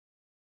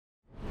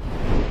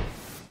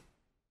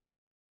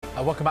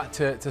Welcome back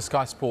to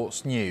Sky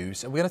Sports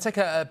News. We're going to take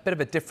a bit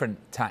of a different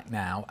tack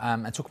now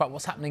and talk about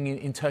what's happening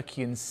in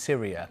Turkey and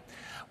Syria,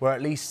 where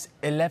at least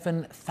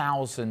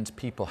 11,000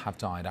 people have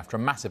died after a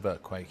massive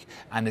earthquake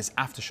and its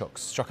aftershocks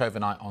struck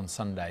overnight on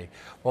Sunday.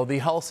 Well, the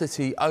Hull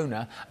City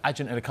owner,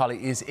 Acun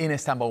Ilicali, is in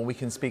Istanbul, and we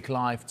can speak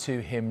live to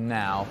him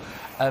now.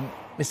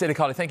 Mr.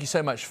 Ilicali, thank you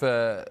so much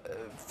for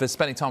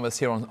spending time with us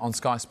here on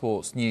Sky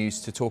Sports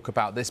News to talk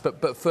about this.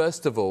 But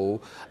first of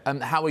all,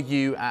 how are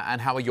you and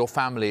how are your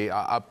family?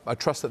 I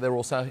trust that they're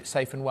all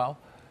safe and well.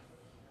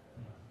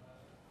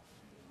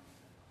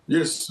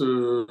 Yes,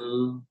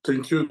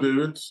 thank you,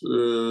 David.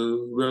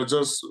 We are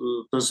just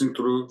passing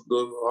through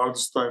the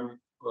hardest time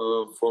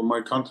for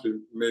my country,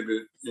 maybe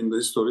in the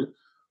history.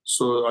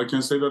 So I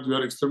can say that we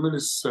are extremely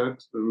sad.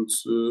 And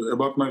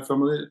about my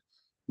family,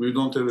 we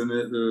don't have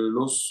any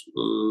loss.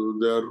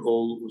 They are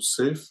all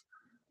safe.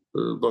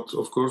 But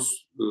of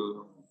course,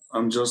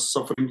 I'm just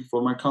suffering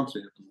for my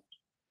country.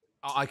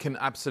 I can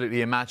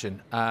absolutely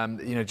imagine,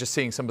 just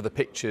seeing some of the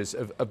pictures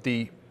of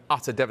the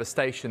utter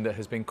devastation that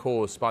has been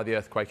caused by the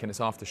earthquake and its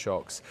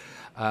aftershocks.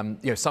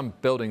 Some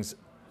buildings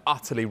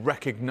utterly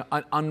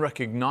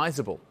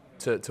unrecognisable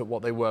to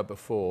what they were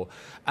before.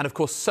 And of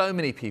course, so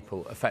many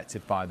people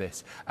affected by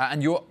this.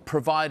 And you're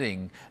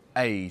providing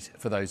aid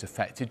for those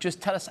affected.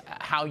 Just tell us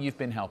how you've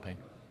been helping.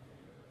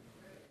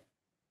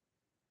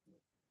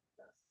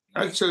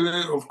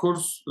 Actually, of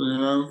course,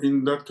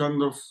 in that kind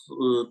of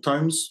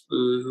times,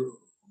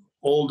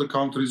 all the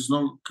countries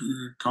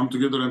come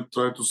together and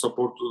try to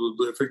support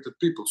the affected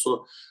people.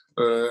 So,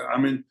 I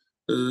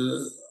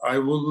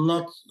will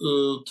not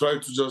try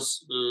to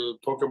just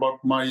talk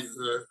about my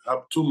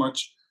help too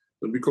much,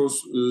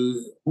 because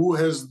who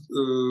has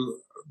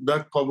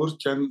that power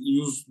can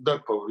use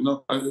that power.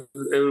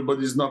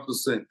 Everybody is not the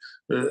same.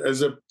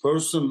 As a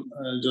person,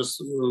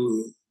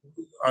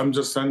 I'm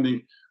just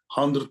sending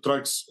 100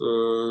 trucks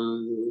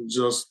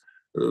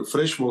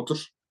fresh water,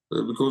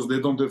 because they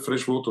don't have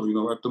fresh water.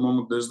 At the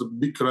moment there's the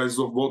big crisis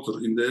of water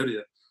in the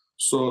area.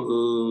 So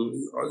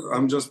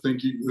I'm just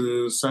thinking,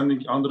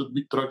 sending 100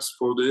 big trucks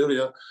for the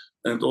area,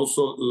 and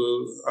also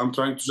I'm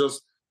trying to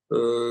just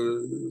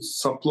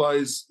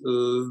supplies.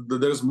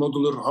 There's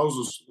modular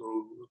houses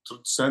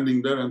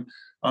sending there, and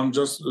I'm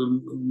just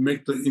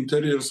make the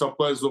interior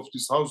supplies of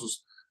these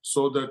houses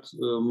so that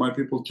my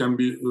people can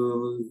be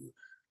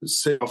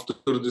safe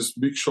after this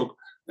big shock.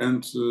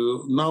 And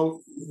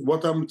now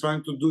what I'm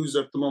trying to do is,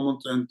 at the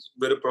moment, and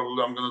very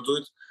probably I'm going to do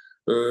it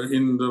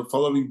in the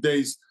following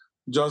days,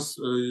 just,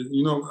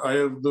 I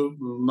have the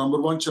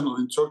 #1 channel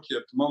in Turkey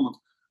at the moment,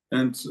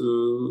 and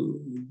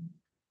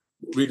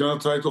we're going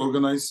to try to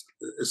organize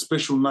a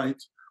special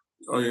night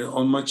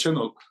on my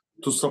channel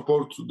to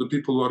support the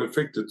people who are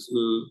affected.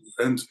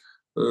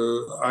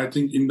 I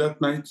think in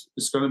that night,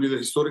 it's going to be the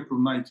historical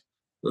night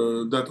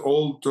that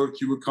all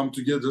Turkey will come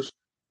together.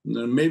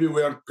 Maybe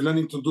we are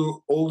planning to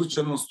do all the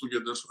channels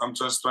together. I'm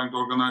just trying to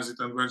organize it,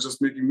 and we're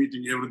just making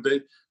meeting every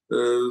day,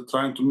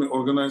 trying to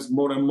organize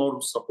more and more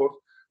support.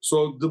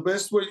 So the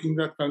best way in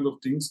that kind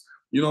of things,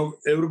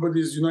 everybody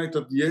is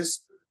united,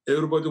 yes.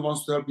 Everybody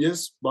wants to help,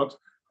 yes. But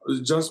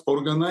just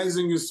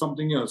organizing is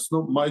something else.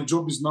 No, my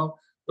job is now,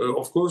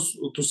 of course,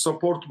 to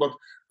support. But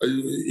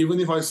even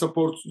if I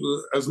support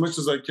as much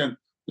as I can,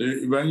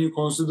 when you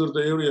consider the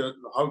area,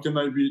 how can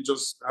I be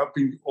just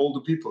helping all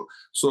the people?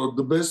 So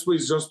the best way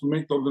is just to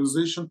make the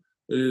organization,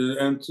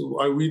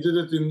 we did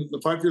it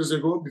 5 years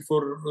ago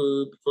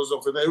because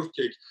of an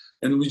earthquake,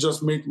 and we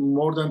just made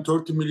more than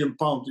 30 million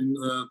pounds in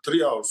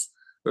 3 hours,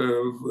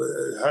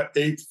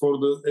 aid for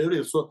the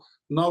area. So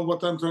now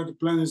what I'm trying to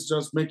plan is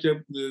just make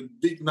a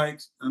big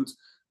night and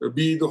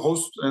be the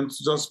host and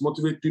just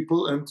motivate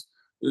people and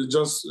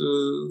just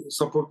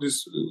support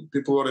these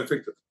people who are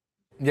affected.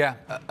 Yeah,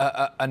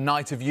 a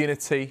night of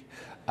unity,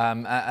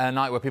 a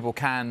night where people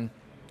can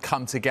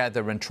come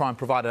together and try and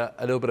provide a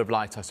little bit of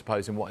light, I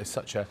suppose, in what is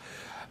such a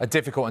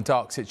difficult and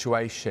dark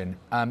situation.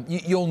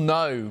 You'll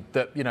know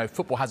that,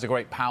 football has a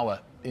great power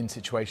in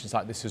situations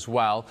like this as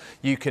well.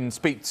 You can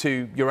speak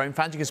to your own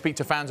fans, you can speak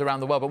to fans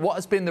around the world, but what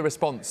has been the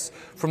response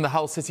from the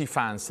Hull City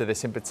fans to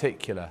this in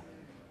particular?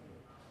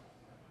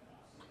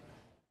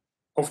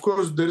 Of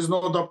course, there is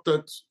no doubt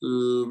that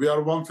we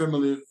are one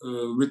family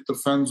with the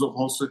fans of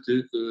Hull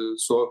City.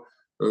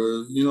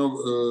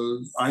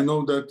 I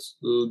know that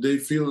they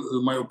feel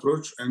my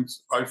approach, and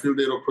I feel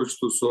their approach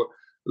too. So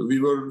we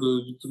were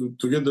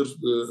together.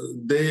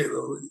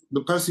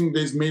 The passing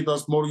days made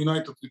us more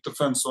united with the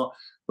fans. So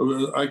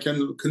I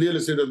can clearly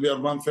say that we are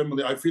one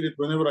family. I feel it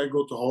whenever I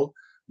go to Hull.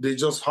 They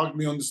just hug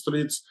me on the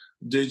streets.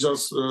 They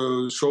just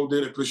show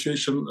their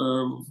appreciation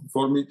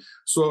for me.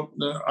 So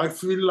I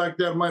feel like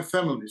they're my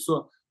family.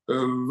 So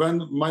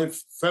when my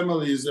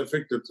family is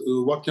affected,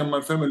 what can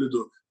my family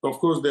do? Of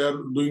course, they are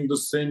doing the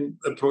same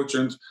approach,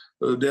 and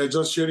they are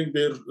just sharing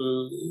their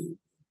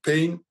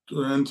pain.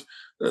 And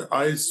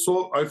I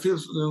feel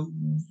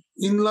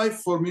in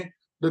life, for me,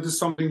 that is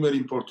something very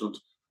important.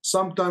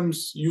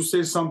 Sometimes you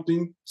say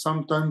something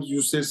from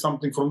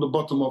the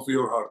bottom of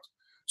your heart.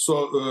 So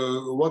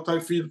what I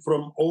feel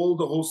from all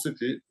the whole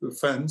city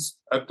fans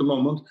at the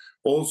moment,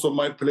 also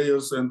my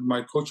players and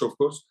my coach, of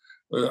course,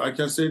 I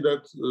can say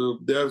that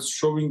they are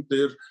showing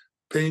their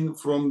pain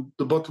from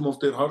the bottom of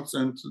their hearts,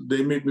 and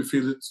they make me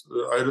feel it.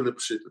 I really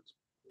appreciate it.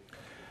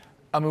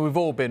 I mean, we've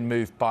all been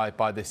moved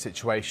by this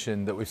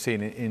situation that we've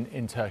seen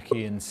in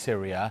Turkey and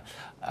Syria.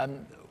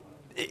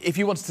 If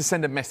you wanted to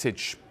send a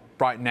message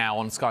right now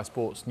on Sky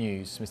Sports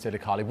News, Mr.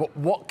 Ilicali,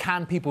 what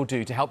can people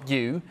do to help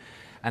you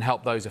and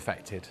help those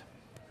affected?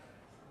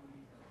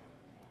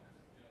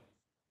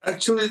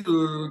 Actually,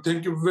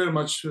 thank you very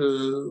much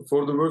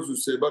for the words you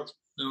say, but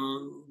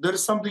there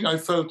is something I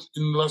felt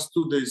in the last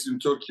 2 days in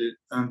Turkey,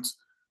 and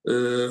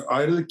I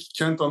really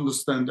can't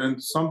understand, and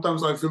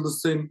sometimes I feel the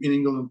same in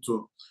England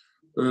too.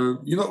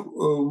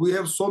 We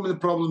have so many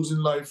problems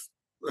in life,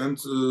 and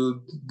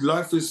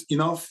life is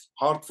enough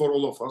hard for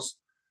all of us.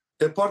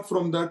 Apart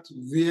from that,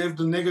 we have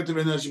the negative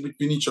energy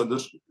between each other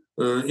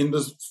in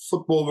the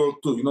football world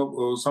too.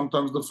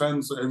 Sometimes the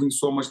fans are having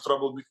so much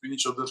trouble between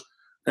each other,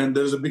 and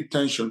there's a big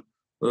tension.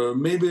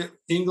 Maybe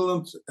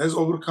England has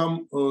overcome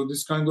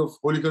this kind of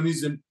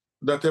hooliganism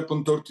that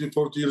happened 30,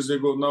 40 years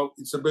ago. Now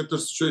it's a better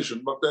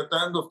situation. But at the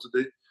end of the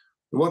day,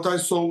 what I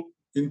saw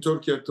in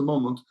Turkey at the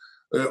moment,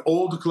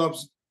 all the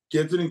clubs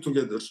gathering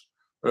together,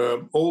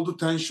 all the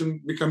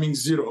tension becoming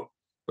zero,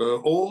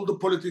 all the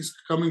politics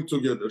coming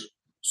together.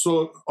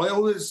 So I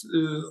always,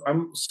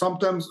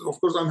 sometimes, of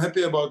course, I'm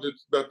happy about it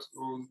that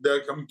they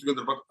are coming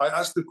together. But I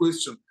ask the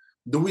question,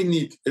 do we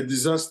need a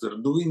disaster?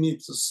 Do we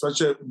need such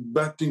a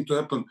bad thing to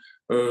happen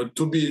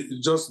to be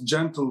just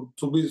gentle,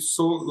 to be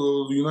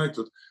so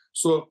united?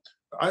 So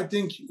I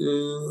think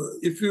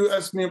if you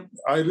ask me,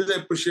 I really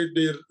appreciate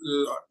their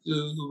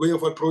way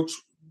of approach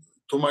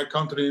to my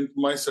country and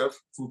myself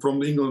from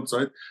the England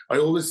side. I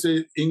always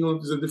say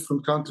England is a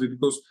different country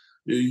because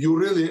you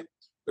really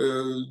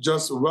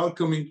just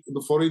welcoming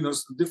the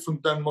foreigners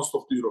different than most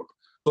of Europe.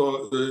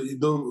 So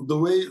the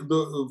way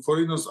the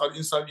foreigners are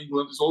inside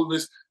England is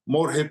always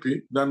more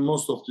happy than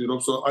most of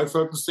Europe. So I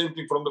felt the same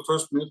thing from the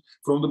first minute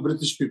from the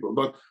British people.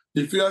 But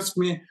if you ask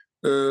me,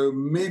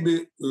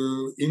 maybe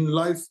in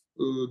life,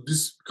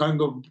 this kind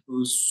of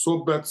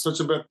such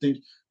a bad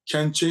thing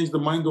can change the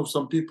mind of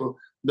some people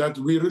that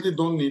we really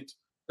don't need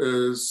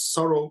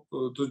sorrow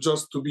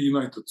to be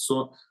united.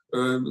 So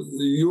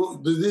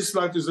this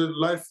life is a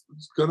life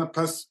gonna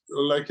pass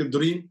like a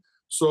dream.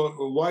 So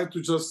why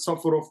to just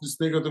suffer of this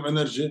negative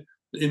energy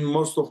in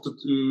most of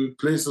the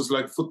places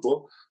like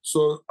football?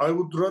 So I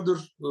would rather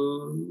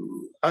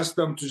ask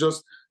them to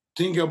just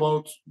think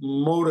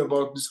more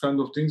about this kind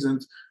of things,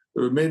 and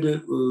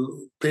maybe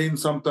pain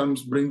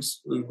sometimes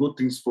brings good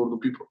things for the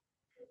people.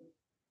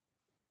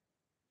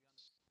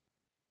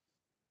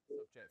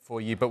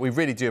 For you, but we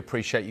really do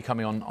appreciate you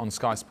coming on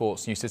Sky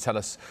Sports News to tell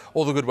us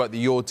all the good work that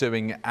you're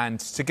doing and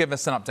to give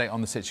us an update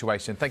on the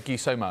situation. Thank you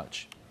so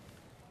much.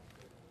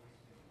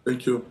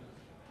 Thank you.